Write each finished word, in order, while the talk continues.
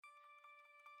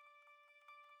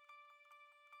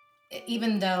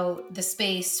even though the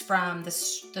space from the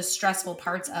stressful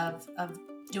parts of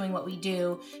doing what we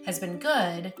do has been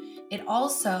good, it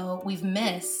also, we've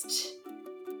missed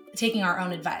taking our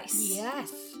own advice.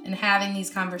 Yes. And having these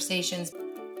conversations.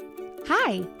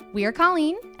 Hi, we are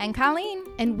Colleen And Colleen.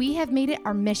 and we have made it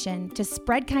our mission to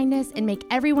spread kindness and make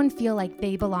everyone feel like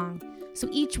they belong. So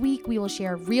each week we will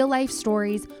share real life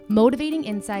stories, motivating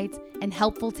insights, and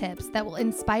helpful tips that will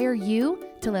inspire you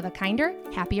to live a kinder,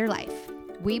 happier life.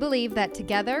 We believe that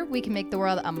together we can make the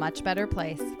world a much better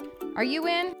place. Are you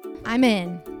in? I'm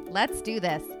in. Let's do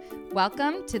this.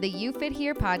 Welcome to the You Fit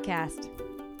Here podcast.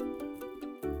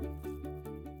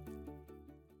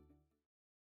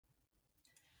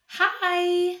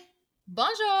 Hi.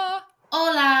 Bonjour.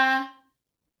 Hola.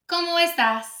 ¿Cómo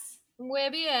estás? Muy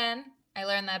bien. I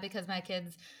learned that because my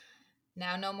kids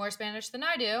now know more Spanish than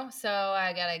I do, so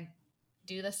I gotta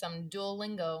do some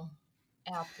Duolingo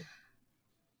app.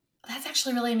 That's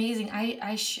actually really amazing.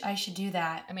 I should do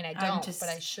that. I mean, I don't, but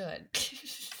I should.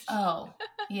 Oh,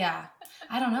 yeah.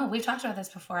 I don't know. We've talked about this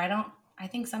before. I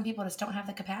think some people just don't have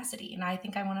the capacity, and I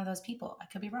think I'm one of those people. I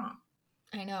could be wrong.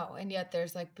 I know, and yet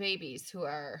there's like babies who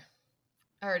are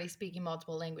already speaking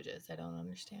multiple languages. I don't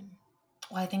understand.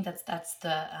 Well, I think that's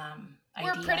the idea.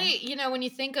 We're pretty, when you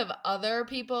think of other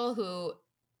people who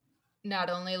not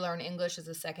only learn English as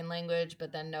a second language,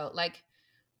 but then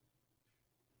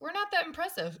we're not that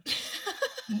impressive.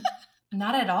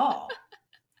 Not at all.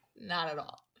 Not at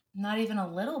all. Not even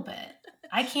a little bit.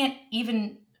 I can't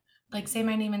even say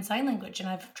my name in sign language, and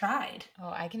I've tried.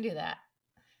 Oh, I can do that.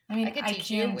 I mean, I could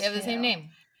teach you. We have the same name.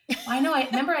 I know.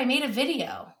 I made a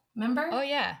video. Remember? Oh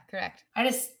yeah, correct.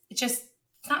 It's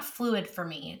not fluid for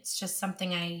me. It's just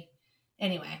something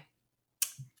anyway.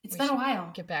 It's been a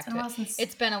while. Get back to it.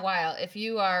 It's been a while. If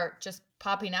you are just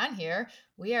popping on here,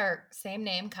 we are same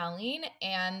name, Colleen,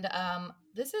 and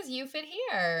this is You Fit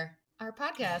Here, our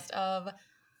podcast of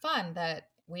fun that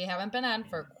we haven't been on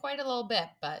for quite a little bit,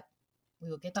 but we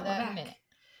will get to that in a minute.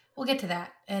 We'll get to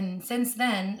that. And since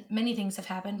then, many things have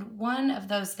happened. One of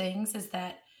those things is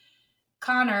that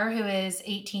Connor, who is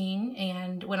 18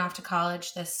 and went off to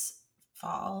college this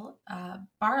fall,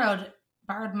 borrowed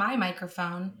my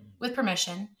microphone with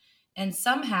permission and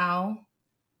somehow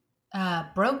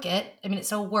broke it. I mean, it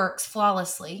still works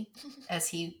flawlessly, as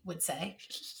he would say,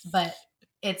 but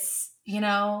it's,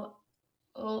 why?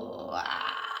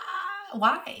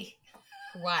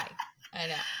 Why? I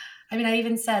know. I mean, I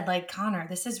even said, Connor,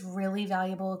 this is really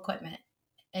valuable equipment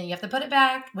and you have to put it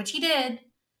back, which he did,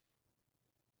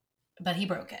 but he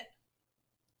broke it.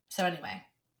 So anyway.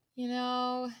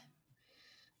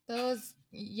 Those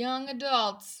young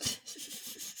adults.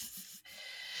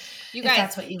 You If guys,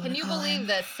 that's what you can you believe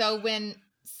this? So when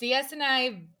CS and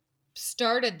I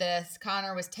started this,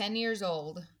 Connor was 10 years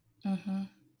old, mm-hmm.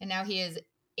 and now he is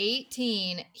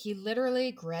 18. He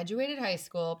literally graduated high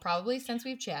school, probably since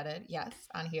we've chatted. Yes,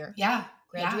 on here. Yeah.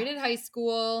 Graduated high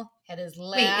school, had his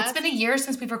last... Wait, it's been a year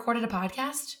since we've recorded a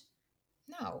podcast?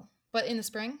 No, but in the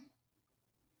spring.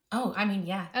 Oh, I mean,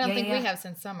 yeah. I don't think we have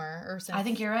since summer or since... I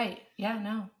think you're right. Yeah,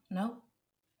 no.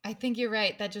 I think you're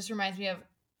right. That just reminds me of,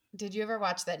 did you ever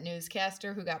watch that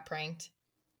newscaster who got pranked?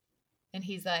 And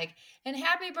he's like, and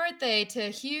happy birthday to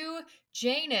Hugh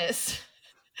Janus.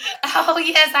 Oh,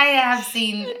 yes, I have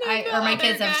seen, my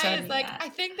kids have shown me that. I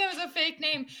think that was a fake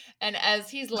name. And as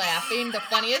he's laughing, the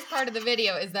funniest part of the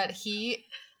video is that he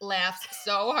laughs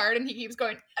so hard and he keeps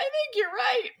going, I think you're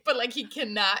right. But he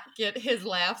cannot get his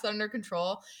laughs under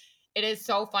control. It is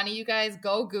so funny, you guys.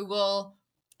 Go Google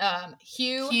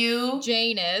Hugh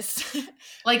Janus.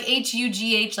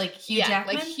 H-U-G-H, Hugh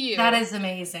Jackman? Hugh. That is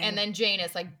amazing. And then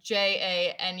Janus,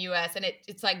 Janus. And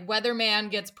it's like Weatherman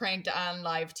gets pranked on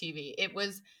live TV. It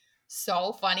was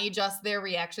so funny, just their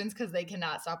reactions, because they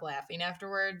cannot stop laughing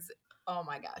afterwards. Oh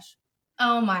my gosh.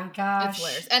 It's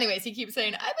hilarious. Anyways, he keeps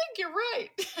saying, I think you're right.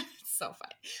 It's so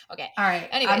funny. Okay. All right.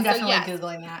 Anyway, I'm definitely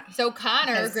Googling that. So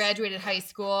Connor graduated high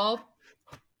school.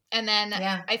 And then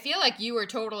I feel like you were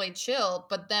totally chill,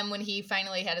 but then when he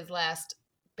finally had his last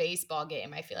baseball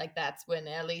game, I feel like that's when,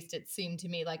 at least it seemed to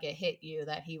me like it hit you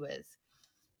that he was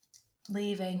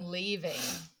leaving.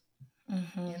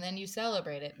 Mm-hmm. And then you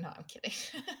celebrated. No, I'm kidding.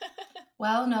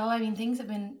 Well, no, I mean, things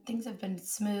have been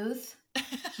smooth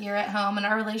here at home, and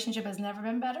our relationship has never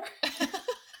been better.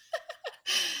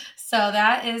 So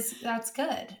that's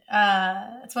good.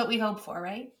 It's what we hope for,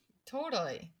 right?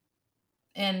 Totally.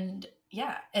 And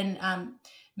yeah. And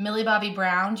Millie Bobby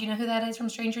Brown, do you know who that is from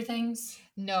Stranger Things?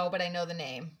 No, but I know the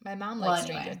name. My mom likes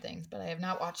Stranger Things, but I have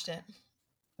not watched it.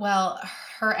 Well,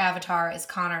 her avatar is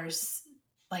Connor's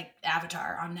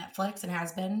avatar on Netflix and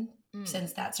has been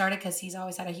since that started, because he's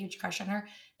always had a huge crush on her.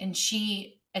 And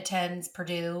she attends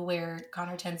Purdue where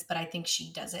Connor attends, but I think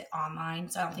she does it online.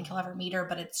 So I don't think he'll ever meet her,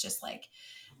 but it's just like,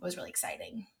 it was really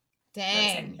exciting. Really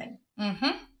exciting Dang.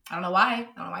 thing. I don't know why. I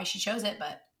don't know why she chose it,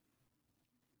 but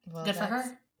Well, good for that's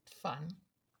her. fun.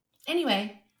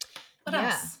 Anyway, what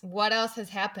else? What else has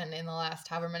happened in the last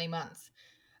however many months?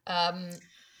 I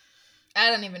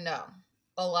don't even know.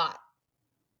 A lot.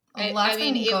 A lot's I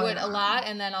mean, been it going would a on. lot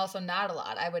and then also not a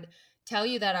lot. I would tell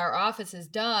you that our office is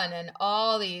done and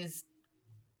all these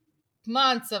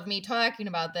months of me talking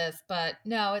about this, but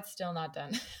no, it's still not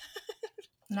done.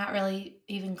 Not really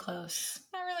even close.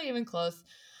 Not really even close.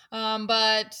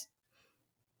 But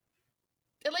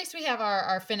at least we have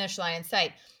our finish line in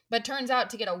sight. But turns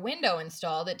out to get a window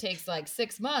installed, it takes like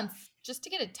 6 months just to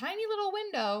get a tiny little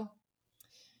window.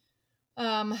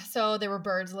 So there were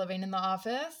birds living in the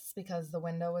office because the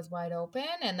window was wide open.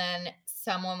 And then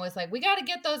someone was like, we got to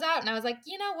get those out. And I was like,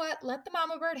 you know what? Let the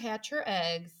mama bird hatch her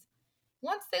eggs.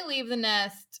 Once they leave the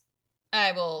nest,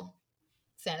 I will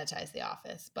sanitize the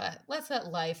office. But let's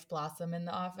let life blossom in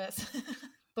the office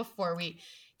before we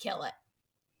kill it.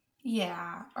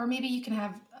 Yeah. Or maybe you can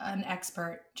have an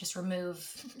expert just remove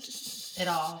it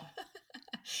all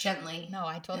gently. No,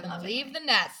 I told and them lovingly. leave the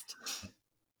nest.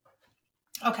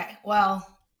 Okay.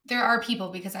 Well, there are people,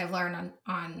 because I've learned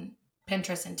on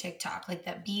Pinterest and TikTok, like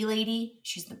that bee lady.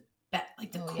 She's the best,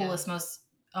 like the coolest, most,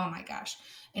 oh my gosh.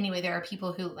 Anyway, there are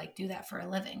people who like do that for a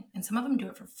living, and some of them do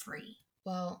it for free.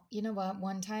 Well, you know what?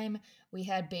 One time we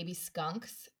had baby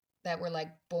skunks that were like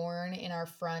born in our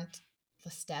front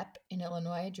step in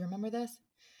Illinois. Do you remember this?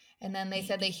 And then they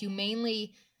said they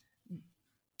humanely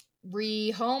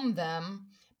rehomed them.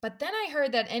 But then I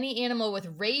heard that any animal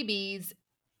with rabies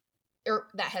or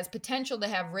that has potential to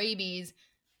have rabies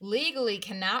legally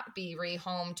cannot be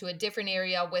rehomed to a different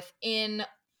area within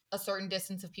a certain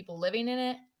distance of people living in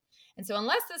it. And so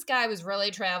unless this guy was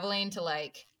really traveling to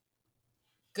like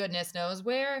goodness knows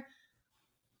where,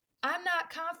 I'm not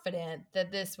confident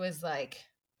that this was like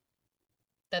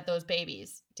that those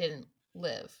babies didn't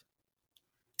live.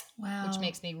 Wow. Which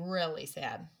makes me really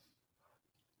sad.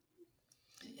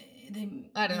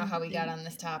 I don't know how we got on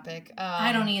this topic.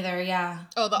 I don't either. Yeah.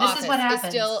 Oh, the this office is what happens. is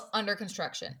still under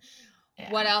construction.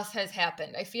 Yeah. What else has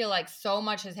happened? I feel like so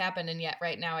much has happened, and yet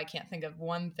right now I can't think of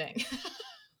one thing.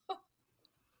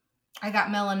 I got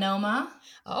melanoma.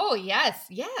 Oh, yes.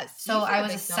 So I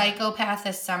was a psychopath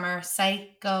this summer.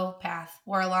 Psychopath.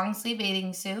 Wore a long sleeve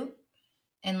bathing suit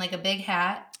and like a big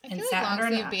hat. I and feel sat like under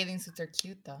long sleeve bathing suits are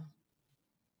cute, though.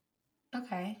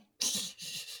 Okay.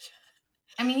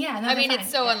 I mean, yeah. No, I mean, fine.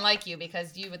 it's so unlike you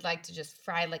because you would like to just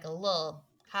fry like a little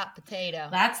hot potato.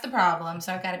 That's the problem.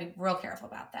 So I've got to be real careful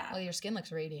about that. Well, your skin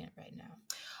looks radiant right now.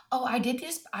 Oh,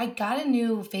 I got a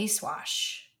new face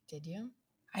wash. Did you?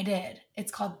 I did.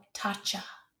 It's called Tatcha.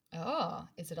 Oh,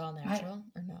 is it all natural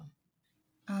or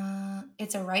no?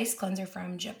 It's a rice cleanser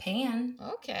from Japan.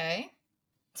 Okay.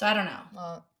 So I don't know.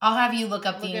 Well, I'll have you look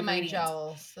up the look at ingredients. my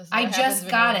jowls. This is I what just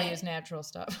happens got when you it. Use natural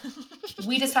stuff.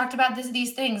 We just talked about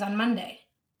these things on Monday.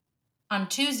 On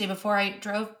Tuesday, before I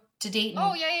drove to Dayton.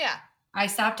 Oh, yeah. I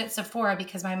stopped at Sephora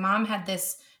because my mom had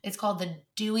this, it's called the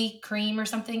Dewy Cream or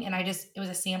something. And it was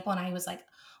a sample. And I was like,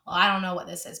 well, I don't know what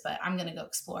this is, but I'm going to go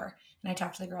explore. And I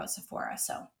talked to the girl at Sephora.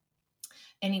 So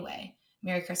anyway,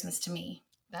 Merry Christmas to me.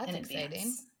 That's exciting.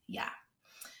 Advance. Yeah.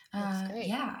 That's great.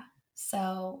 Yeah.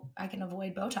 So I can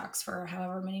avoid Botox for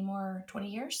however many more 20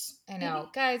 years. I know. Maybe?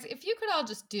 Guys, if you could all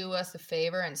just do us a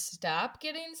favor and stop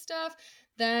getting stuff,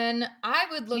 then I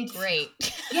would look great.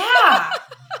 Yeah.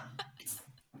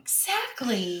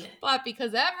 Exactly. But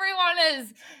because everyone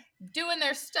is doing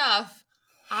their stuff,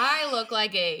 I look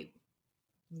like a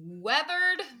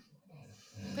weathered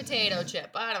potato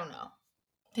chip. I don't know.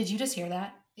 Did you just hear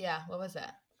that? Yeah. What was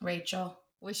that? Rachel.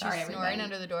 Was she Sorry, snoring everybody.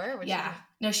 under the door? Or Yeah.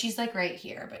 No, she's like right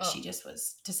here, but she just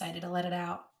decided to let it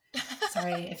out.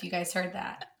 Sorry if you guys heard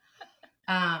that.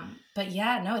 But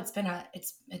yeah, no, it's been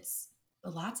it's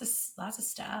lots of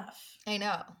stuff. I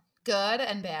know. Good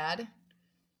and bad.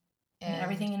 And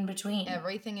everything in between.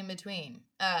 Everything in between.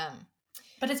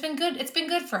 But it's been good. It's been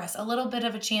good for us. A little bit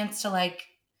of a chance to like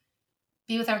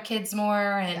be with our kids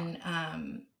more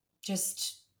and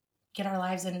just get our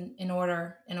lives in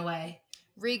order in a way.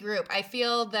 Regroup. I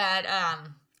feel that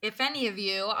if any of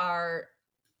you are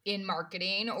in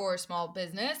marketing or small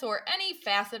business or any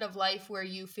facet of life where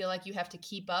you feel like you have to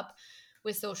keep up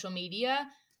with social media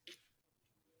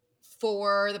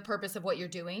for the purpose of what you're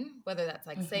doing, whether that's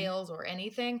like sales or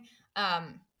anything,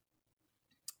 I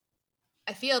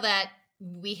feel that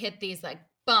we hit these like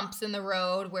bumps in the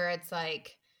road where it's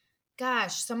like,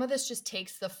 gosh, some of this just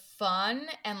takes the fun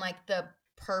and like the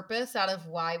purpose out of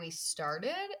why we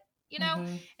started. you know?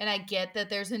 Mhm. And I get that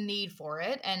there's a need for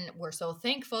it. And we're so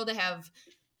thankful to have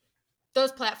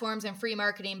those platforms and free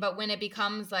marketing. But when it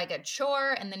becomes like a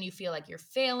chore and then you feel like you're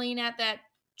failing at that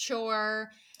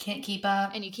chore Can't keep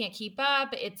up. and you can't keep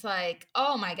up, it's like,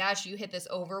 oh my gosh, you hit this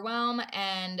overwhelm.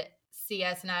 And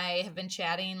CS and I have been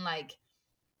chatting like,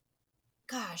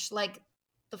 gosh, like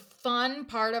the fun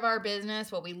part of our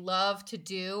business, what we love to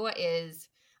do is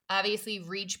obviously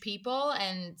reach people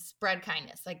and spread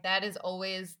kindness. Like that is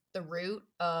always the root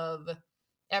of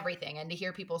everything, and to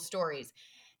hear people's stories.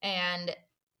 And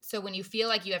so when you feel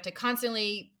like you have to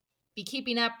constantly be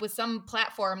keeping up with some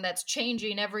platform that's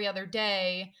changing every other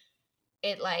day,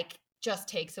 it like just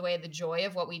takes away the joy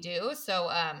of what we do. So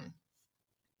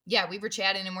yeah, we were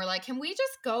chatting and we're like, can we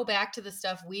just go back to the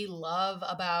stuff we love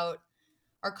about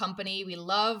our company? We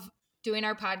love doing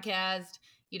our podcast.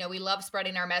 You know, we love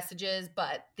spreading our messages,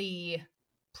 but the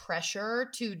pressure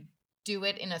to do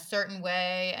it in a certain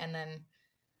way and then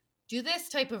do this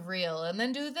type of reel and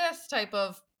then do this type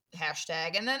of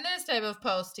hashtag and then this type of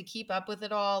post to keep up with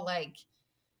it all, like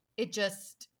it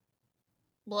just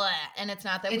blah. And it's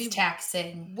not that It's we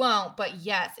taxing. won't, but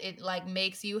yes, it like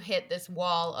makes you hit this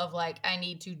wall of like, I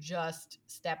need to just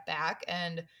step back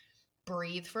and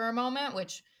breathe for a moment,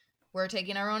 which we're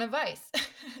taking our own advice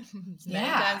many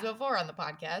times before on the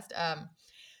podcast.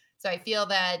 So I feel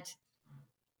that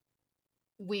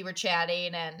we were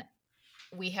chatting and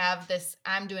we have this,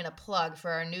 I'm doing a plug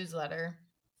for our newsletter.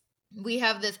 We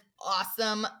have this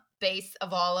awesome base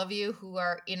of all of you who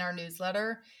are in our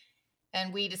newsletter.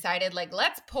 And we decided like,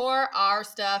 let's pour our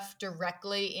stuff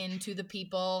directly into the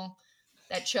people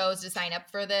that chose to sign up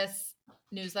for this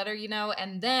newsletter, you know,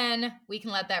 and then we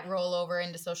can let that roll over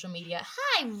into social media.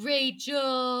 Hi,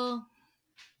 Rachel.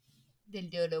 The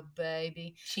little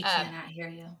baby. She cannot hear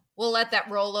you. We'll let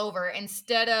that roll over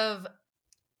instead of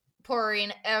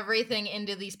pouring everything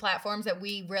into these platforms that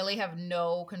we really have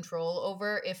no control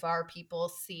over if our people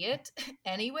see it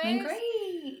anyways.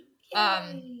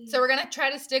 Great. So we're going to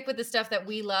try to stick with the stuff that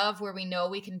we love where we know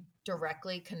we can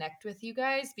directly connect with you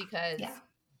guys, because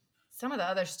some of the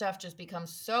other stuff just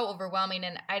becomes so overwhelming.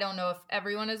 And I don't know if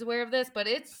everyone is aware of this, but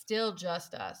it's still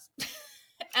just us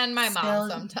and my mom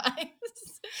sometimes.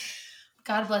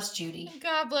 God bless Judy.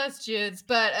 God bless Jude's.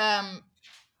 But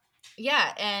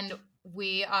yeah, and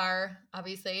we are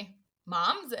obviously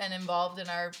moms and involved in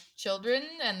our children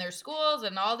and their schools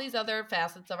and all these other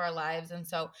facets of our lives. And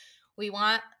so we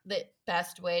want the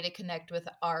best way to connect with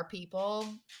our people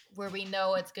where we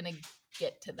know it's going to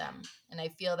get to them. And I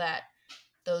feel that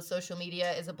those social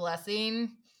media is a blessing.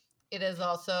 It is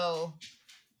also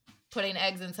putting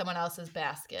eggs in someone else's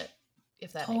basket,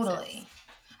 if that makes sense.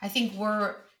 I think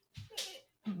we're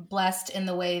blessed in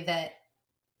the way that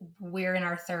we're in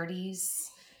our 30s.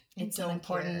 It's so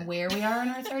important where we are in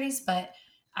our 30s, but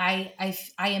I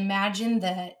imagine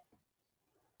that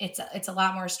it's a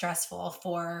lot more stressful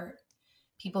for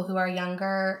people who are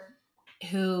younger,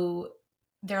 who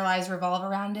their lives revolve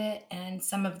around it, and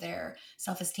some of their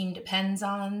self-esteem depends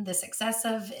on the success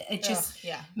of it. Just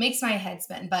makes my head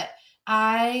spin. But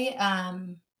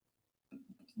I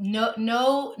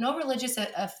no religious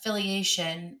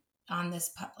affiliation on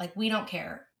this. Like, we don't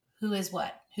care who is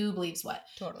what, who believes what.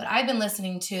 Totally. But I've been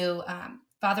listening to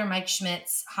Father Mike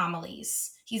Schmidt's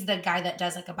homilies. He's the guy that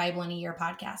does like a Bible in a Year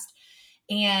podcast.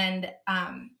 And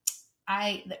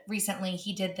recently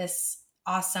he did this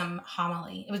awesome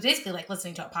homily. It was basically like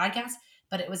listening to a podcast,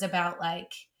 but it was about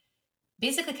like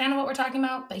basically kind of what we're talking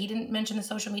about, but he didn't mention the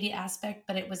social media aspect,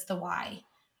 but it was the why.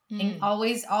 And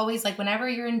always like whenever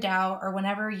you're in doubt or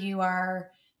whenever you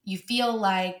feel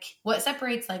like what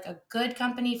separates like a good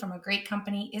company from a great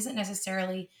company isn't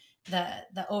necessarily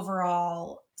the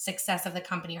overall success of the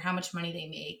company or how much money they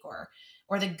make or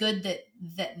the good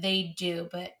that they do.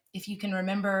 But if you can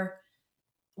remember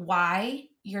why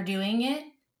you're doing it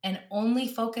and only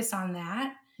focus on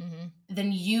that,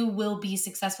 then you will be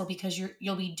successful, because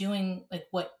you'll be doing like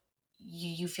what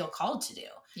you feel called to do.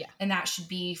 Yeah. And that should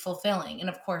be fulfilling. And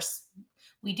of course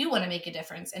we do want to make a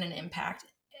difference and an impact.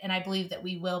 And I believe that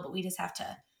we will, but we just have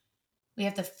to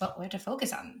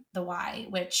focus on the why,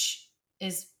 which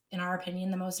is, in our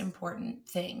opinion, the most important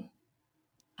thing.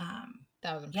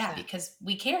 1,000%. Yeah, because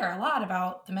we care a lot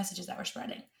about the messages that we're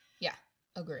spreading. Yeah,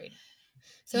 agreed.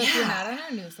 So if you're not on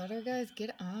our newsletter, guys,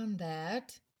 get on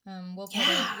that. We'll put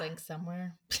a link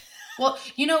somewhere. Well,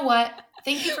 you know what?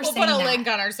 Thank you for saying that. We'll put a link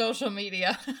on our social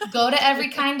media. Go to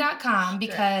everykind.com,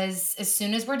 because as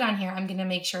soon as we're done here, I'm going to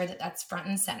make sure that that's front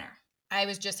and center. I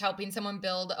was just helping someone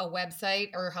build a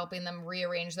website or helping them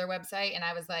rearrange their website. And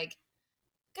I was like,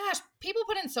 gosh, people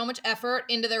put in so much effort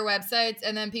into their websites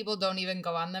and then people don't even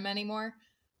go on them anymore.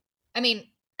 I mean,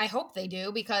 I hope they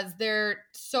do because they're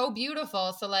so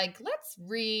beautiful. So like, let's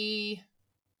bring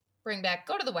back,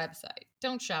 go to the website.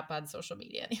 Don't shop on social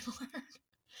media anymore.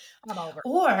 I'm over.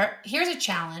 Or here's a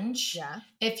challenge. Yeah.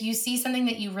 If you see something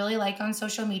that you really like on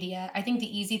social media, I think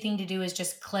the easy thing to do is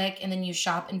just click and then you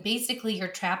shop. And basically you're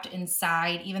trapped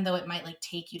inside, even though it might like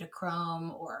take you to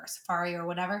Chrome or Safari or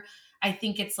whatever. I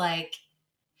think it's like,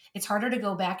 it's harder to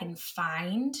go back and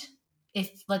find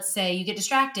if, let's say, you get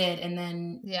distracted and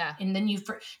then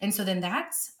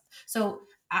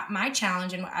my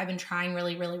challenge and what I've been trying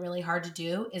really, really, really hard to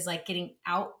do is like getting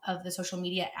out of the social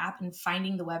media app and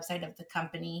finding the website of the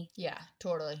company. Yeah,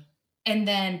 totally. And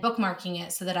then bookmarking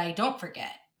it so that I don't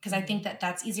forget. Because I think that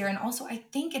that's easier. And also I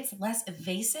think it's less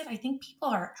evasive. I think people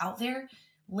are out there,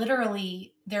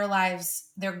 literally their lives,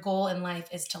 their goal in life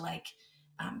is to like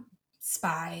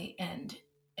spy and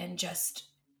just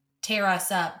tear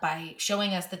us up by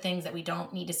showing us the things that we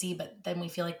don't need to see, but then we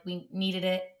feel like we needed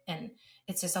it. And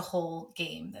it's just a whole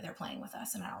game that they're playing with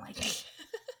us. And I don't like it.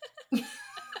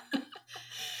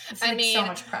 It's like so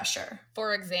much pressure.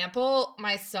 For example,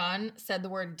 my son said the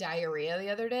word diarrhea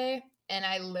the other day, and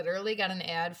I literally got an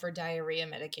ad for diarrhea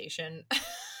medication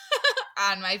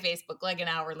on my Facebook like an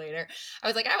hour later. I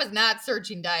was like, I was not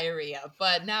searching diarrhea,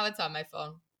 but now it's on my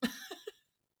phone.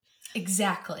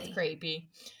 Exactly. It's creepy.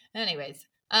 Anyways.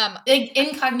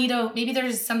 Incognito, maybe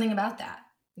there's something about that.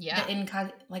 Yeah.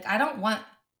 Like, I don't have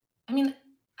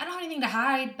anything to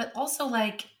hide, but also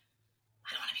like,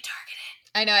 I don't want to be targeted.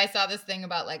 I know. I saw this thing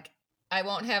about like, I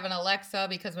won't have an Alexa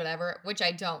because whatever, which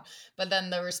I don't. But then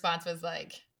the response was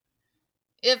like,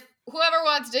 if whoever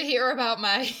wants to hear about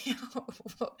my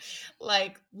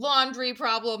like laundry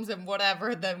problems and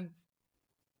whatever, then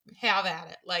have at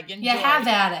it. Like, enjoy. Yeah, have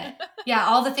at it. Yeah,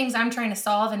 all the things I'm trying to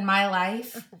solve in my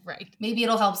life. Right. Maybe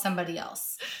it'll help somebody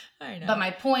else. I know. But my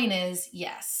point is,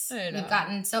 yes. I know. We've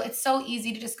gotten it's so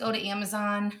easy to just go to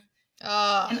Amazon.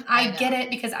 Oh, and I get it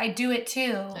because I do it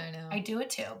too. I know. I do it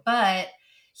too. But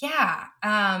yeah.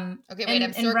 Okay, wait,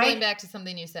 I'm circling back to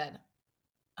something you said.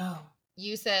 Oh.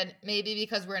 You said maybe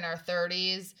because we're in our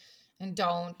 30s and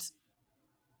don't,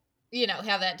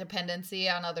 have that dependency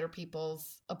on other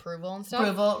people's approval and stuff.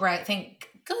 Approval, right. Thank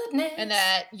goodness. And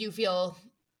that you feel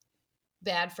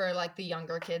bad for like the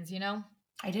younger kids,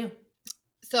 I do.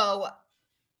 So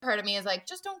part of me is like,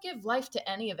 just don't give life to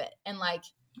any of it. And like,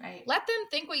 right. Let them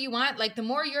think what you want. Like the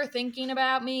more you're thinking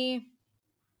about me,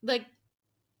 like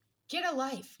get a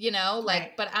life, like,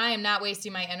 right. But I am not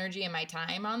wasting my energy and my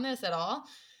time on this at all.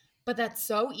 But that's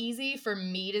so easy for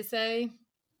me to say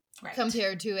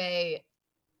compared to a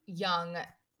young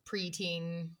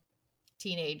preteen,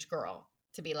 teenage girl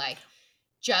to be like,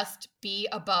 just be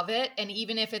above it. And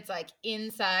even if it's like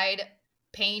inside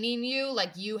paining you,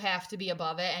 like you have to be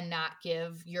above it and not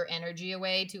give your energy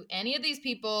away to any of these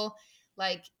people.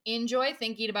 Like enjoy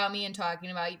thinking about me and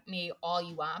talking about me all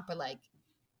you want, but like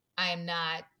I am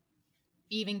not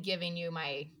even giving you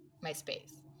my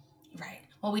space. Right.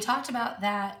 Well, we talked about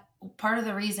that. Part of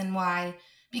the reason why,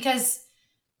 because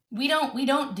we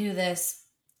don't do this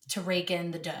to rake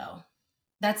in the dough.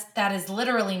 That is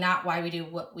literally not why we do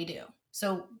what we do.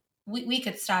 So we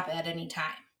could stop at any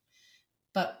time.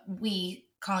 But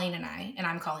Colleen and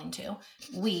I'm Colleen too,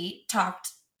 we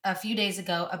talked a few days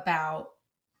ago about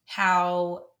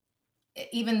how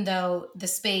even though the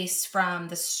space from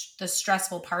the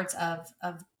stressful parts of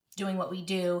doing what we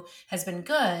do has been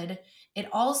good,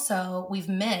 we've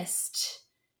missed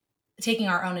taking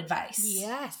our own advice.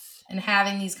 Yes. And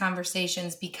having these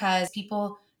conversations because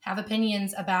people have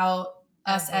opinions about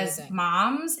us as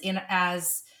moms and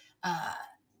as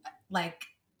like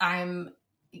I'm,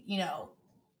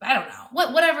 I don't know,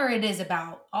 whatever it is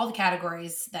about all the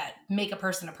categories that make a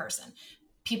person.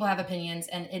 People have opinions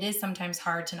and it is sometimes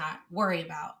hard to not worry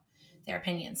about their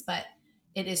opinions, but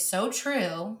it is so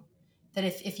true that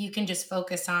if you can just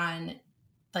focus on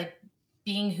like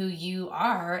being who you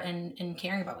are and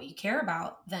caring about what you care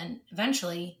about, then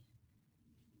eventually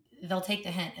they'll take the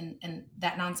hint and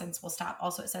that nonsense will stop.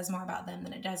 Also, it says more about them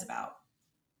than it does about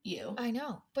you. I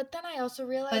know. But then I also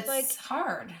realized it's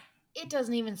hard. It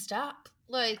doesn't even stop.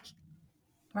 Like,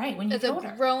 right. When you as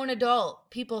a grown adult,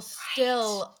 people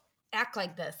still act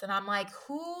like this. And I'm like,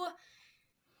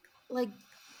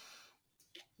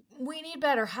 we need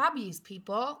better hobbies,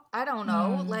 people. I don't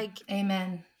know.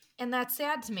 Amen. And that's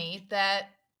sad to me that,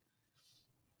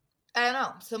 I don't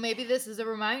know. So maybe this is a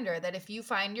reminder that if you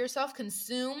find yourself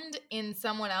consumed in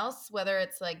someone else, whether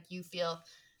it's like you feel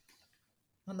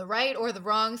on the right or the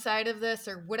wrong side of this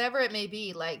or whatever it may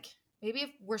be, like maybe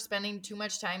if we're spending too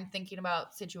much time thinking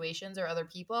about situations or other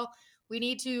people, we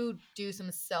need to do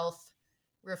some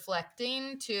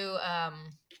self-reflecting to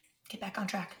get back on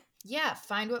track. Yeah,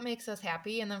 find what makes us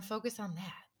happy and then focus on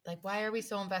that. Like, why are we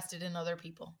so invested in other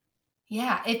people?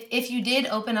 Yeah, if you did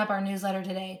open up our newsletter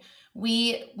today,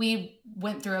 we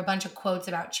went through a bunch of quotes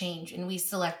about change, and we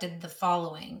selected the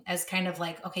following as kind of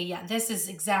like, okay, yeah, this is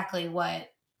exactly what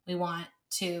we want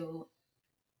to,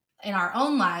 in our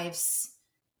own lives,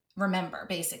 remember,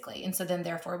 basically. And so then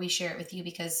therefore we share it with you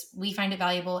because we find it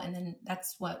valuable, and then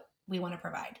that's what we want to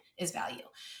provide is value.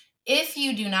 If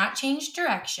you do not change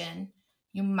direction,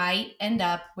 you might end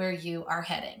up where you are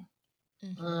heading.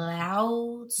 Mm-hmm.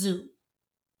 Lao Tzu.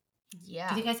 Yeah.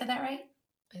 Do you think I said that right?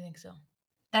 I think so.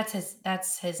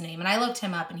 That's his name. And I looked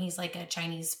him up, and he's like a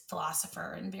Chinese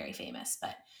philosopher and very famous.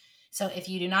 But so if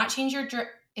you do not change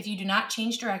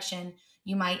direction,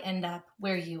 you might end up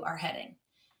where you are heading.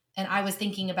 And I was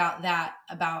thinking about that,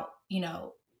 about,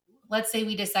 let's say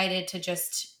we decided to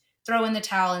just throw in the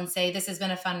towel and say, this has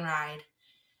been a fun ride.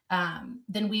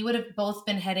 Then we would have both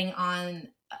been heading on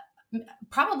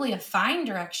probably a fine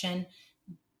direction,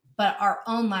 but our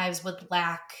own lives would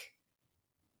lack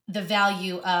the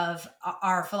value of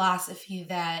our philosophy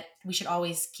that we should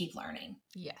always keep learning.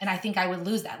 Yeah. And I think I would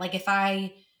lose that. Like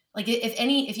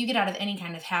if you get out of any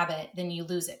kind of habit, then you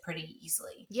lose it pretty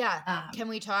easily. Yeah. Can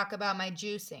we talk about my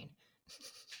juicing?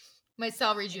 My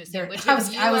celery juicing. There- Which I was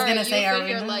gonna say, are are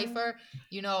we your gonna- lifer.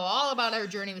 You know all about our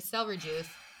journey with celery juice.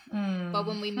 But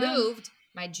when we moved,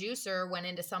 my juicer went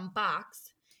into some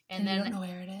box, and you then don't know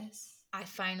where it is. I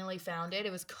finally found it.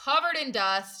 It was covered in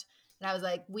dust, and I was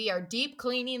like, "We are deep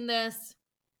cleaning this."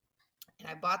 And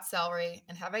I bought celery.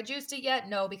 And have I juiced it yet?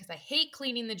 No, because I hate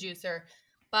cleaning the juicer.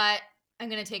 But I'm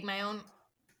gonna take my own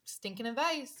stinking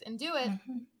advice and do it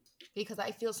because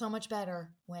I feel so much better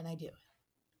when I do it.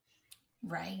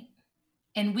 Right.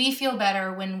 And we feel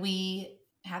better when we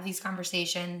have these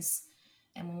conversations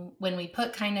and when we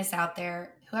put kindness out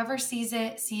there. Whoever sees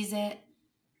it, sees it.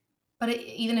 But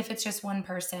even if it's just one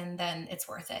person, then it's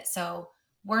worth it. So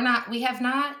we have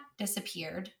not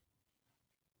disappeared.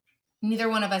 Neither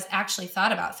one of us actually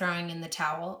thought about throwing in the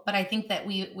towel, but I think that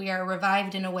we are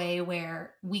revived in a way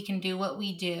where we can do what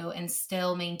we do and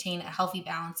still maintain a healthy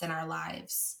balance in our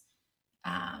lives.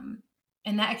 And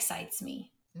that excites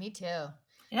me. Me too.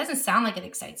 It doesn't sound like it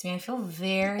excites me. I feel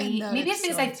maybe it's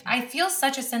because I feel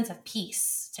such a sense of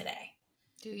peace today.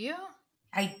 Do you?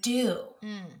 I do.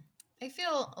 I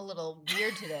feel a little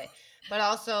weird today, but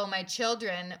also my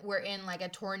children were in like a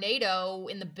tornado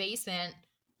in the basement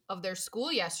of their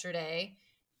school yesterday,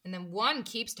 and then one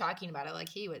keeps talking about it like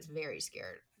he was very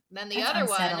scared. Then the other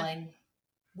one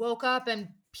woke up and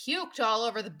puked all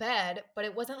over the bed, but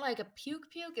it wasn't like a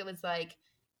puke. It was like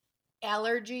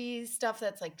allergy stuff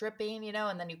that's like dripping,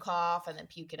 and then you cough and then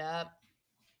puke it up.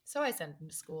 So I sent him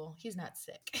to school. He's not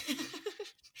sick.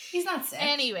 He's not sick.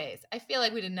 Anyways, I feel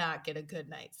like we did not get a good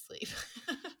night's sleep.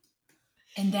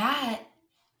 And that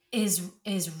is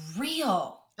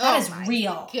real. That is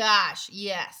real. Gosh,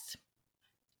 yes.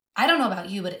 I don't know about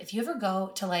you, but if you ever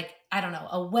go to like, I don't know,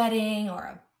 a wedding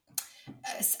or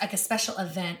a special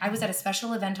event. I was at a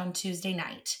special event on Tuesday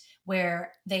night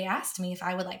where they asked me if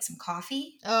I would like some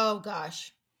coffee. Oh,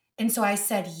 gosh. And so I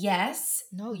said yes.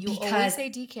 No, you always say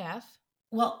decaf.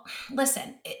 Well,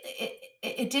 listen,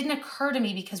 it didn't occur to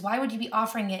me because why would you be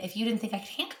offering it if you didn't think I could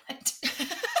handle it,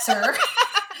 sir?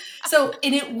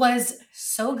 And it was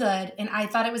so good. And I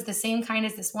thought it was the same kind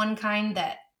as this one kind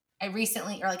that I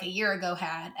recently, or like a year ago,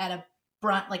 had at a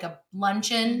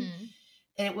luncheon. Mm-hmm.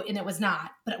 And it was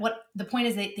not. But what the point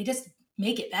is, they just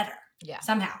make it better. Yeah.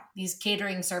 Somehow, these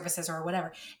catering services or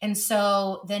whatever. And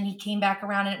so then he came back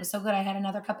around and it was so good. I had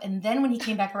another cup. And then when he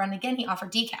came back around again, he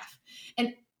offered decaf.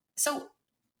 And so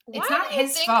it's not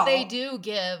his fault. They do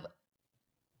give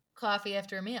coffee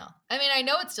after a meal. I mean, I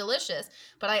know it's delicious,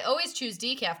 but I always choose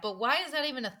decaf. But why is that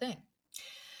even a thing?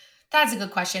 That's a good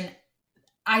question.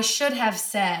 I should have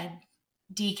said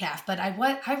decaf, but I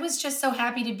was just so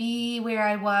happy to be where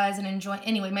I was and enjoy.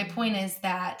 Anyway, my point is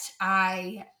that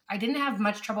I didn't have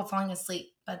much trouble falling asleep,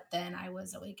 but then I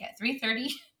was awake at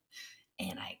 3:30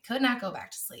 and I could not go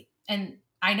back to sleep. And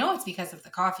I know it's because of the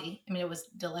coffee. I mean, it was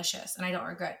delicious and I don't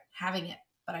regret having it,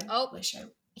 but I wish I...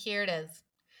 Here it is.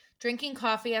 Drinking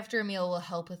coffee after a meal will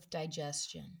help with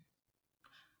digestion.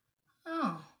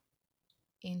 Oh.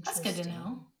 Interesting. That's good to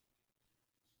know.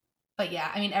 But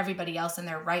yeah, I mean, everybody else in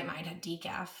their right mind had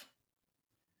decaf.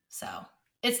 So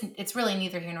it's really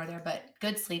neither here nor there, but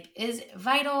good sleep is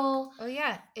vital. Oh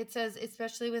yeah. It says,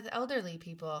 especially with elderly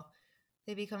people,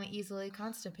 they become easily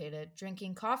constipated.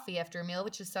 Drinking coffee after a meal,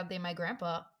 which is something my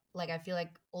grandpa, I feel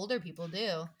like older people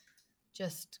do,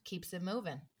 just keeps it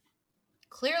moving.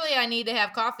 Clearly I need to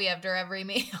have coffee after every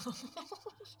meal.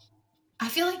 I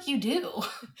feel like you do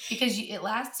because it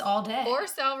lasts all day. Or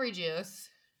celery juice.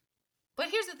 But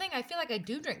here's the thing. I feel like I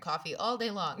do drink coffee all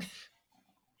day long.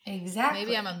 Exactly.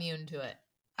 Maybe I'm immune to it.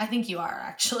 I think you are,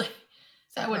 actually.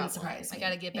 That wouldn't Problem. surprise me. I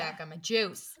got to get back on my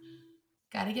juice.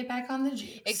 Got to get back on the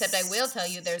juice. Except I will tell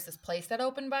you, there's this place that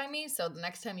opened by me. So the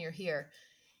next time you're here,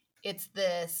 it's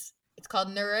called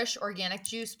Nourish Organic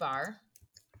Juice Bar.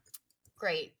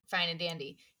 Great. Fine and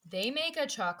dandy. They make a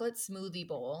chocolate smoothie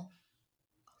bowl.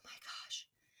 Oh my gosh.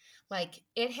 Like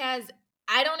it has,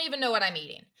 I don't even know what I'm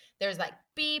eating. There's like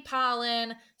bee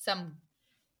pollen, some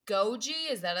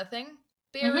goji, is that a thing?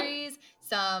 Berries,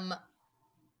 some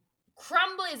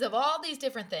crumblies of all these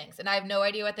different things. And I have no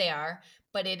idea what they are,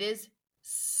 but it is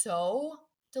so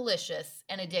delicious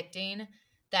and addicting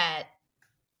that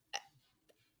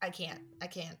I can't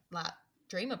not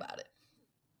dream about it.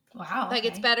 Wow. Like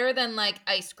it's better than like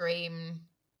ice cream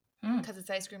because it's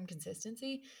ice cream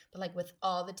consistency, but like with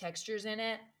all the textures in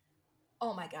it.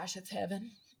 Oh my gosh, it's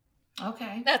heaven.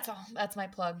 Okay. That's all. That's my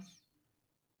plug.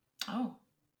 Oh.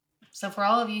 So for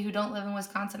all of you who don't live in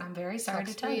Wisconsin, I'm very sorry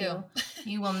to tell you,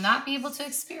 you will not be able to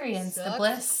experience the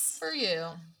bliss. For you.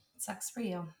 It sucks for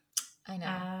you. I know.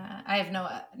 I have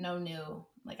no new,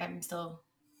 like I'm still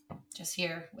just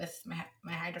here with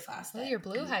my Hydro Flask. Well, your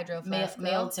blue Hydro Flask.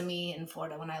 Mailed to me in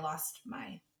Florida when I lost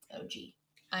my OG.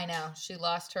 I know. She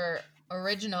lost her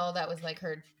original. That was like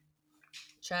her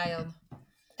child.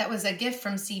 That was a gift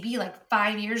from CB like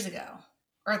 5 years ago.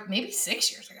 Or maybe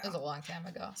 6 years ago. It was a long time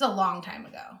ago. It was a long time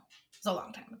ago.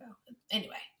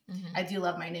 Anyway, I do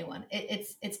love my new one.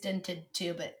 It's dented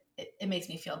too, but it makes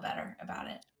me feel better about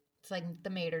it. It's like the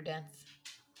Mater dents.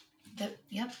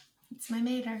 Yep, it's my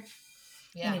Mater.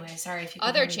 Yeah. Anyway, sorry if you.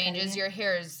 Other changes. Your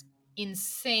hair is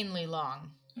insanely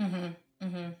long.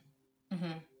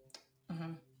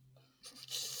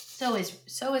 So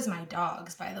is my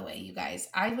dog's, by the way, you guys.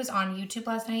 I was on YouTube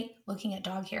last night looking at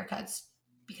dog haircuts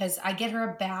because I get her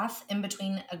a bath in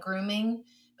between a grooming,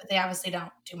 but they obviously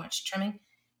don't do much trimming.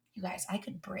 You guys, I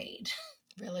could braid.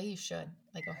 Really? You should.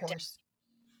 Like a horse.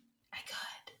 I could.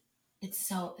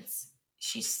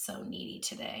 She's so needy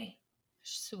today.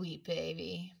 Sweet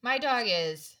baby. My dog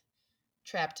is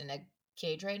trapped in a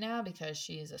cage right now because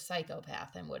she's a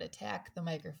psychopath and would attack the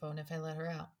microphone if I let her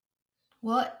out.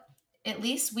 Well, at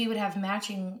least we would have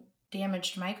matching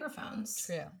damaged microphones.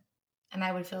 True. And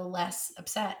I would feel less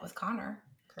upset with Connor.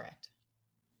 Correct.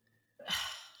 I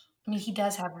mean, he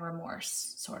does have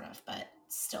remorse, sort of, but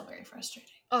still very frustrating.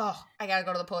 Oh, I got to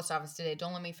go to the post office today.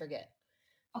 Don't let me forget.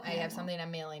 Okay, I have something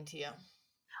I'm mailing to you.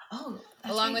 Oh,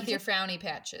 along with your frowny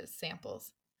patches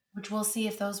samples. Which we'll see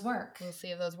if those work. We'll see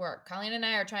if those work. Colleen and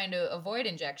I are trying to avoid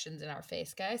injections in our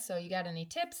face, guys. So you got any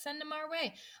tips, send them our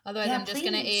way. Otherwise, I'm just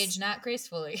going to age not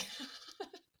gracefully.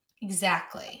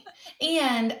 Exactly.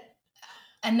 And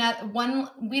another one,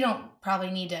 we don't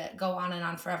probably need to go on and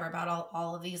on forever about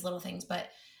all of these little things. But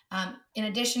in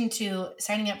addition to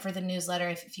signing up for the newsletter,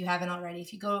 if you haven't already,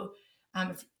 if you go,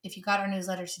 if you got our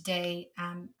newsletter today,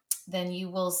 then you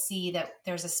will see that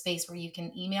there's a space where you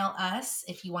can email us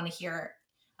if you want to hear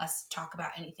us talk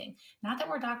about anything. Not that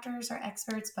we're doctors or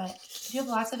experts, but we have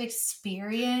lots of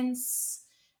experience.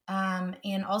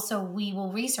 And also we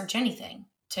will research anything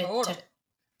so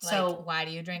like, why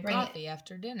do you drink coffee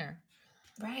after dinner?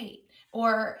 Right.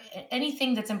 Or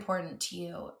anything that's important to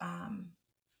you.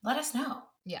 Let us know.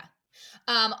 Yeah.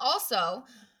 Also,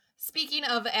 speaking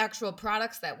of actual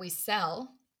products that we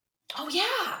sell. Oh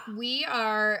yeah. We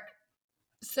are,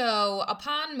 so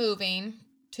upon moving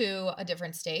to a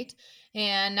different state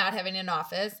and not having an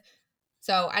office.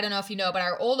 So I don't know if you know, but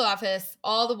our old office,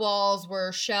 all the walls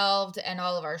were shelved and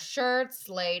all of our shirts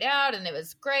laid out and it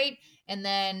was great. And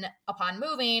then upon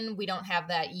moving, we don't have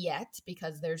that yet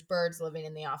because there's birds living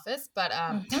in the office. But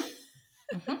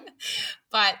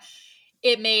but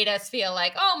it made us feel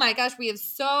like, oh my gosh, we have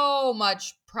so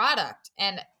much product.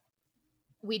 And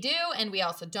we do, and we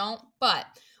also don't. But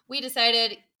we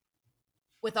decided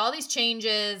with all these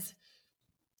changes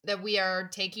that we are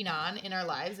taking on in our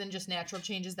lives and just natural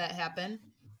changes that happen,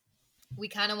 we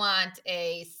kind of want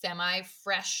a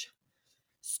semi-fresh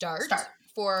start.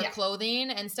 For clothing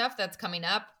and stuff that's coming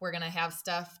up. We're going to have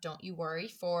stuff, don't you worry,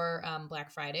 for Black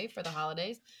Friday, for the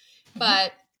holidays.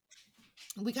 But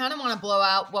we kind of want to blow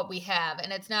out what we have.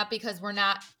 And it's not because we're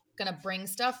not going to bring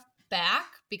stuff back,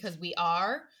 because we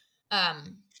are,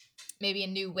 maybe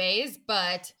in new ways,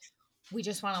 but we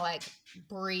just want to like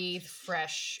breathe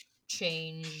fresh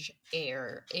change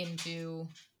air into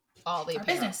all the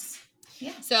business.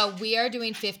 Yeah. So we are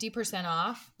doing 50%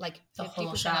 off, like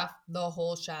 50% off the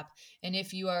whole shop. And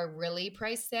if you are really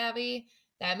price savvy,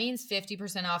 that means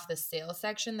 50% off the sales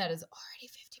section that is already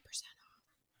 50% off.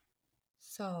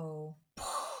 So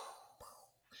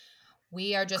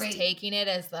we are just Great. taking it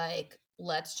as like,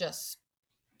 let's just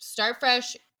start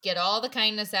fresh, get all the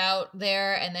kindness out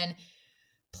there, and then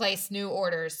place new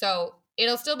orders. So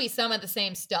it'll still be some of the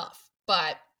same stuff,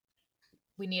 but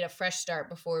we need a fresh start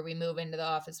before we move into the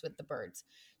office with the birds.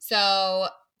 So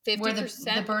 50%. Where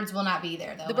the birds will not be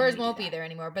there, though. The birds won't be there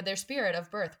anymore, but their spirit of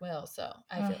birth will. So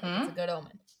I feel like it's a good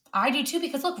omen. I do too,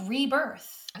 because look,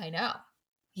 rebirth. I know.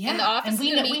 Yeah. And the office we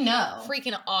is gonna be know.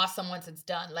 freaking awesome once it's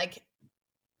done. Like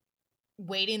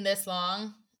waiting this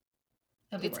long,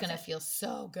 it's going to feel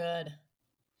so good.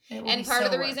 And part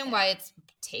of the reason why it's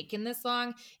taken this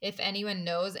long, if anyone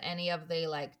knows any of the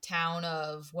like town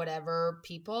of whatever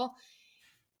people,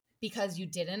 because you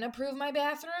didn't approve my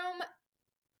bathroom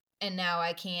and now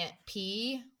I can't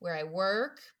pee where I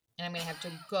work and I'm going to have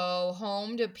to go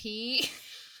home to pee.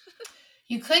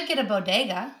 You could get a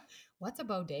bodega. What's a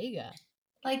bodega?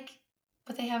 Like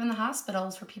what they have in the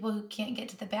hospitals for people who can't get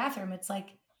to the bathroom. It's like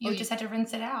you just have to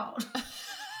rinse it out.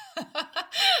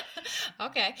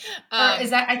 Okay. Or is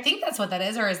that? I think that's what that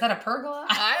is. Or is that a pergola?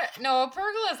 No, a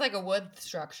pergola is like a wood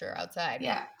structure outside.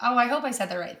 Yeah. Oh, I hope I said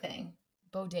the right thing.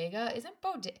 Bodega isn't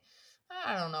bodega.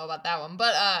 I don't know about that one,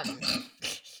 but I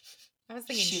was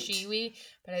thinking shiwi,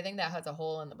 but I think that has a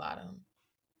hole in the bottom,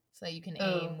 so that you can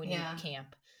aim when you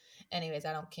camp. Anyways,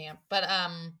 I don't camp, but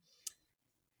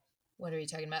what are you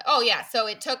talking about? Oh yeah, so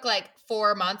it took like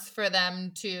 4 months for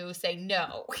them to say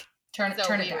no. Turn it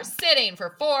down. We were sitting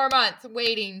for 4 months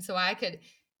waiting so I could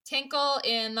tinkle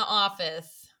in the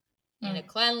office in a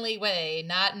cleanly way,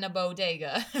 not in a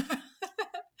bodega.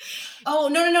 Oh,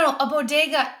 no. A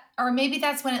bodega, or maybe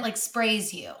that's when it like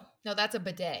sprays you. No, that's a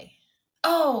bidet.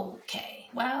 Oh, okay.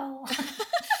 Well,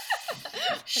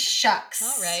 shucks.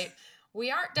 All right. We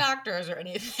aren't doctors or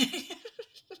anything.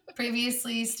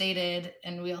 Previously stated,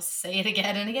 and we'll say it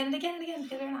again and again and again and again,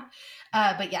 because we're not.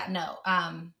 But yeah, no.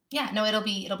 No, it'll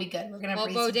be good. We're gonna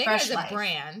breathe some fresh life. Bodega is a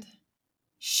brand.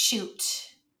 Shoot.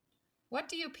 What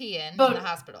do you pee in the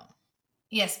hospital?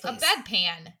 Yes, please. A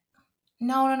bedpan.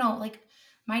 No. Like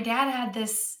my dad had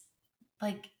this,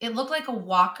 like it looked like a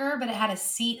walker, but it had a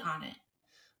seat on it.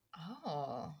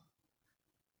 Oh.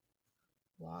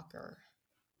 Walker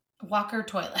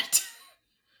toilet.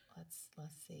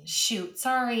 Let's see. Shoot,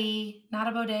 sorry, not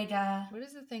a bodega. What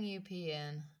is the thing you pee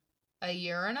in? A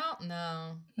urinal?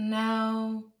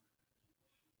 No.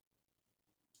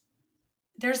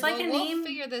 There's like a name. We'll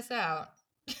figure this out.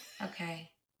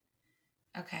 Okay.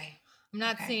 I'm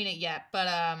not seeing it yet,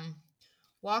 but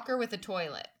walker with a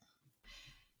toilet.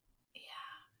 Yeah.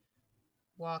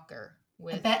 Walker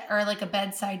with a bed, or like a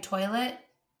bedside toilet.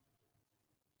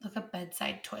 Look up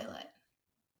bedside toilet.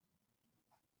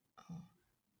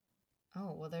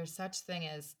 Oh, well, there's such thing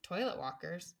as toilet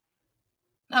walkers.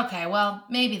 Okay, well,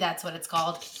 maybe that's what it's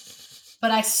called.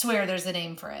 But I swear there's a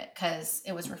name for it because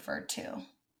it was referred to.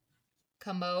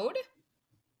 Commode?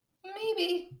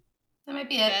 Maybe. That might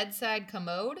be it. Bedside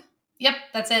commode? Yep,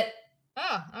 that's it.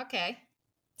 Oh, okay.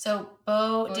 So,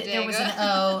 there was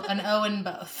an O in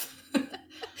both.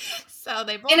 So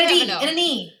they both have an O. And an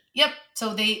E. Yep.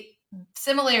 So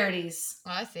similarities.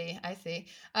 Oh, I see.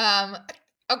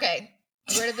 Okay.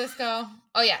 Where did this go?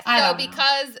 Oh, yeah. So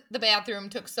because the bathroom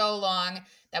took so long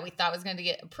that we thought was going to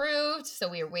get approved, so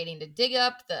we were waiting to dig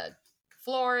up the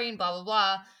flooring, blah, blah,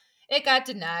 blah, it got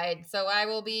denied. So I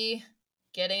will be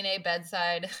getting a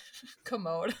bedside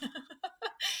commode.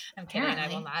 I'm kidding. I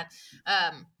will not.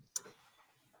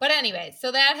 But anyway,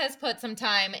 so that has put some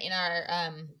time in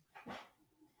our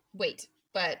wait.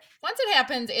 But once it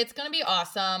happens, it's going to be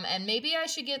awesome. And maybe I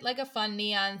should get like a fun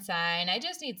neon sign. I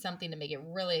just need something to make it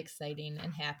really exciting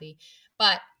and happy.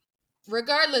 But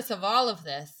regardless of all of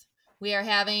this, we are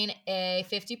having a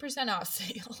 50% off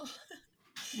sale.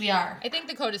 We are. I think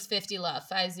the code is 50love,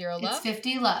 50 love. It's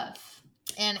 50 love.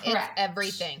 And Correct. It's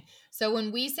everything. So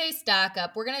when we say stock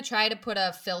up, we're going to try to put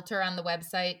a filter on the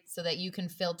website so that you can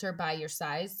filter by your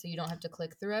size so you don't have to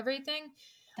click through everything.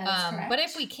 That's correct. But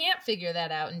if we can't figure that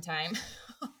out in time,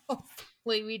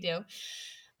 hopefully we do,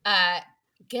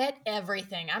 get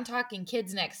everything. I'm talking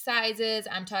kids' next sizes.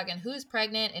 I'm talking who's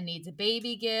pregnant and needs a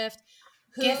baby gift.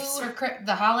 Gifts for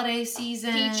the holiday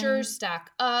season. Teachers,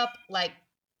 stock up. Like,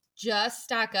 just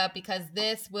stock up because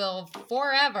this will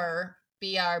forever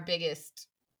be our biggest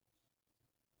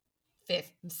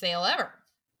sale ever.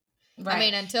 Right. I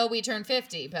mean, until we turn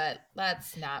 50, but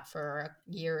that's not for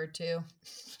a year or two.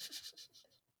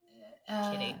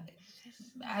 Kidding.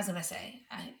 I was gonna say,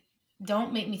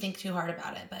 don't make me think too hard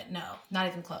about it, but no, not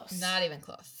even close. Not even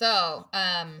close. So,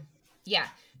 yeah,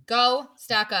 go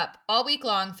stock up all week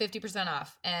long, 50%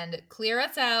 off, and clear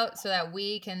us out so that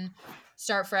we can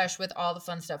start fresh with all the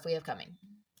fun stuff we have coming.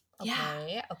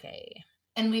 Yeah. Okay.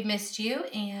 And we've missed you,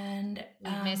 and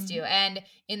We've missed you. And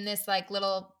in this like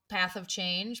little path of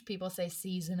change, people say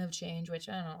season of change, which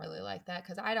I don't really like that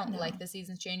because I don't No. like the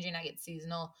seasons changing. I get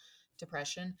seasonal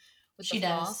depression with She the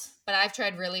fall. does. But I've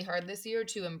tried really hard this year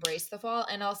to embrace the fall.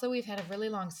 And also we've had a really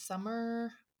long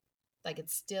summer. Like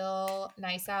it's still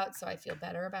nice out, so I feel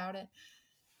better about it.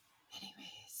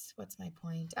 Anyways, what's my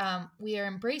point? We are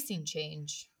embracing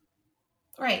change.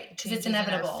 Right, because it's Changes in our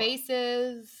inevitable.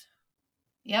 faces.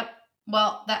 Yep.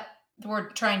 Well, that we're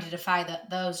trying to defy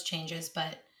those changes,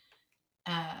 but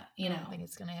you I know, don't think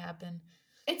it's gonna happen.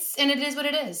 it is what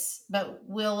it is. But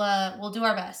we'll do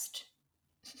our best.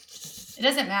 It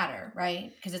doesn't matter,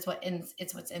 right? Because it's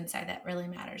what's inside that really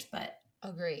matters. But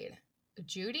Agreed.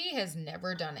 Judy has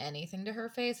never done anything to her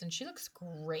face, and she looks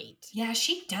great. yeah,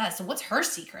 she does. So what's her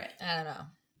secret? I don't know.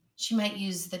 She might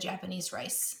use the Japanese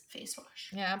rice face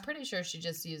wash. Yeah, I'm pretty sure she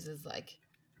just uses like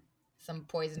some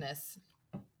poisonous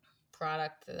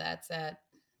product that's at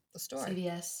the store.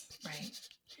 CVS, right?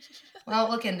 Well,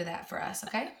 look into that for us,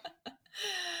 okay?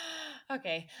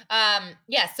 Okay.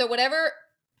 Yeah, so whatever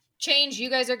change you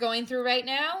guys are going through right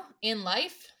now in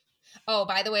life. Oh,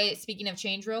 by the way, speaking of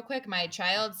change real quick, my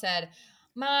child said,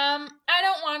 "Mom, I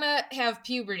don't want to have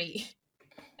puberty."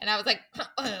 And I was like,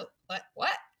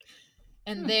 what?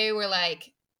 And they were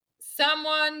like,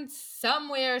 someone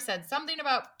somewhere said something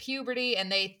about puberty,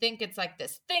 and they think it's like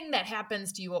this thing that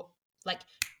happens to you, like,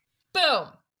 boom,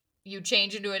 you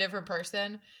change into a different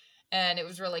person. And it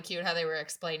was really cute how they were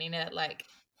explaining it, like,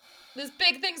 this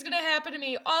big thing's going to happen to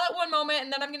me all at one moment,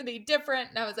 and then I'm going to be different.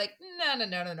 And I was like,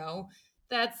 no.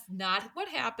 That's not what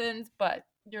happens, but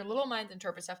your little minds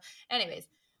interpret stuff. Anyways,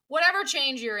 whatever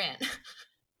change you're in,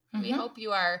 we hope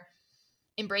you are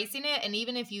embracing it. And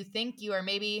even if you think you are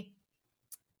maybe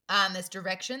on this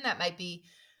direction that might be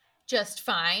just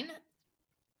fine,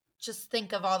 just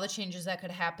think of all the changes that could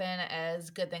happen as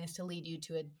good things to lead you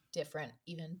to a different,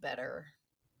 even better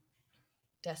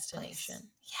destination.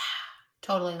 Yeah,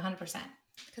 totally, 100%.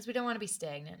 Because we don't want to be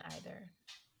stagnant either.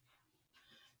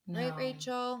 No. Right,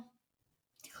 Rachel?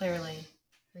 Clearly.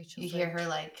 Rachel's You hear her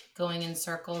like going in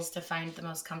circles to find the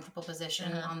most comfortable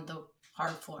position on the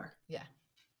hard floor. Yeah.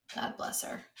 God bless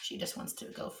her. She just wants to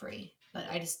go free. But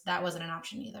that wasn't an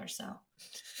option either. So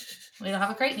we don't have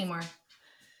a crate anymore.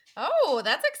 Oh,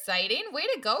 that's exciting. Way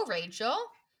to go, Rachel.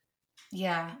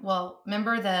 Yeah. Well,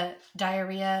 remember the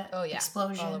diarrhea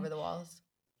explosion? All over the walls.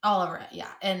 All over it,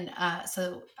 yeah. And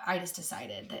so I just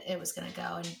decided that it was going to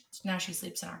go. And now she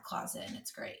sleeps in our closet and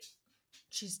it's great.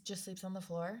 She just sleeps on the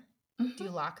floor? Mm-hmm. Do you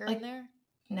lock her in there?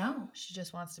 No. She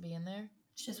just wants to be in there?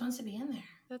 She just wants to be in there.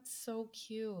 That's so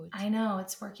cute. I know.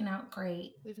 It's working out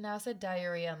great. We've now said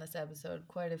diarrhea on this episode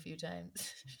quite a few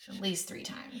times. At least 3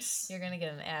 times. You're going to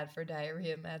get an ad for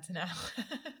diarrhea meds now.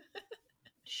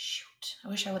 Shoot. I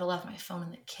wish I would have left my phone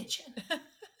in the kitchen.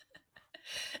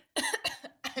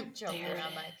 I'm joking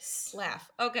on my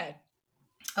laugh. Okay.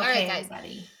 All right, guys.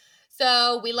 Everybody.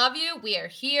 So we love you. We are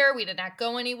here. We did not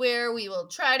go anywhere. We will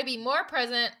try to be more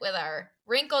present with our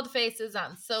wrinkled faces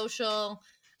on social.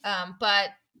 But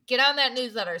get on that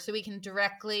newsletter so we can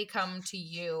directly come to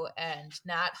you and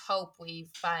not hope we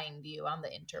find you on the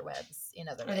interwebs in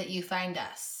other ways. Or that you find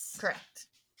us. Correct.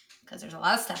 Because there's a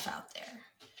lot of stuff out there.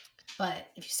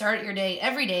 But if you start your day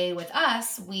every day with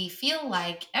us, we feel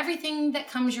like everything that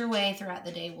comes your way throughout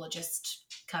the day will just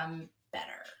come better.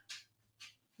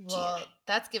 Well,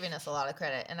 that's giving us a lot of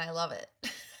credit, and I love it.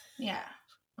 Yeah.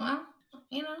 Well,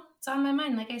 it's on my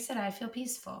mind. Like I said, I feel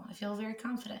peaceful. I feel very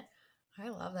confident. I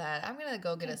love that. I'm going to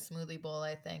go get a smoothie bowl,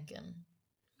 I think, and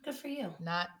good for you.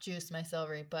 Not juice my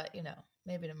celery, but,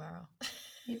 maybe tomorrow.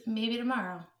 Maybe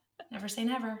tomorrow. Never say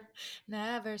never.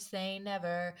 Never say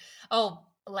never. Oh,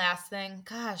 last thing.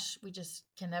 Gosh, we just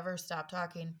can never stop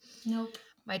talking. Nope.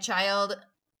 My child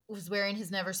was wearing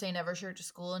his Never Say Never shirt to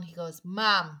school, and he goes,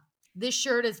 "Mom, this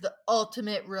shirt is the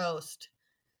ultimate roast."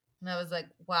 And I was like,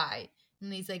 "Why?"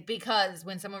 And he's like, "Because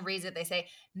when someone reads it, they say,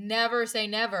 never say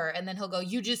never." And then he'll go,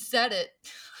 "You just said it."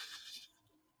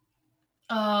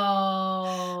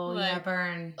 Oh, yeah,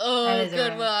 burn. Oh,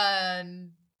 good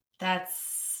one.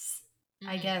 That's,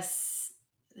 I guess,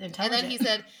 intelligent. And then he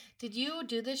said, "Did you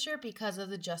do this shirt because of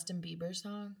the Justin Bieber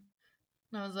song?"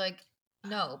 And I was like,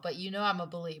 "No, but I'm a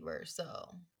believer,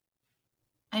 so."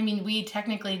 I mean, we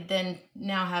technically then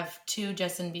now have 2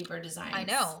 Justin Bieber designs. I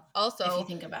know. Also, if you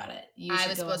think about it, I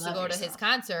was supposed to go to his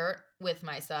concert with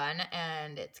my son,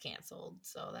 and it's canceled.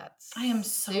 So that's. I am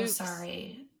so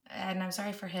sorry, and I'm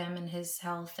sorry for him and his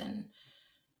health, and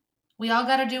we all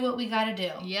got to do what we got to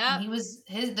do. Yeah.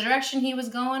 The direction he was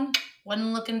going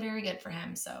wasn't looking very good for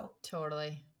him. So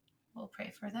totally, we'll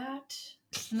pray for that,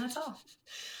 and that's all.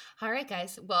 All right,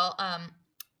 guys. Well,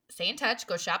 stay in touch.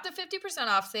 Go shop the 50%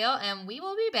 off sale, and we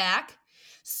will be back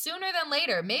sooner than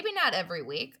later. Maybe not every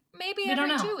week. Maybe We every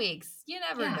don't know. 2 weeks. You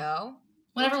never Yeah. know.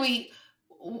 Whenever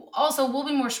we'll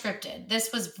be more scripted.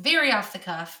 This was very off the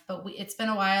cuff, but it's been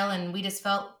a while, and we just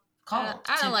felt called.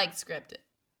 I don't like scripted.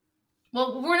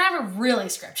 Well, we're never really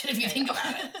scripted if you think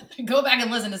about it. Go back and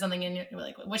listen to something, and you're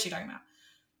like, "What's she talking about?"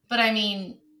 But I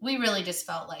mean, we really just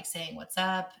felt like saying what's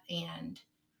up, and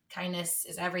kindness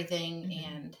is everything,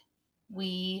 and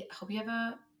we hope you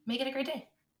make it a great day.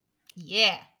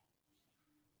 Yeah.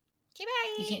 Okay,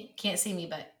 bye. You can't see me,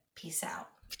 but peace out.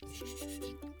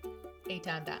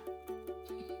 Tanda.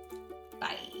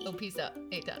 Bye. Oh, peace out.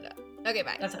 Tanda. Okay,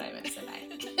 bye. That's what I meant to say.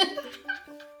 Bye.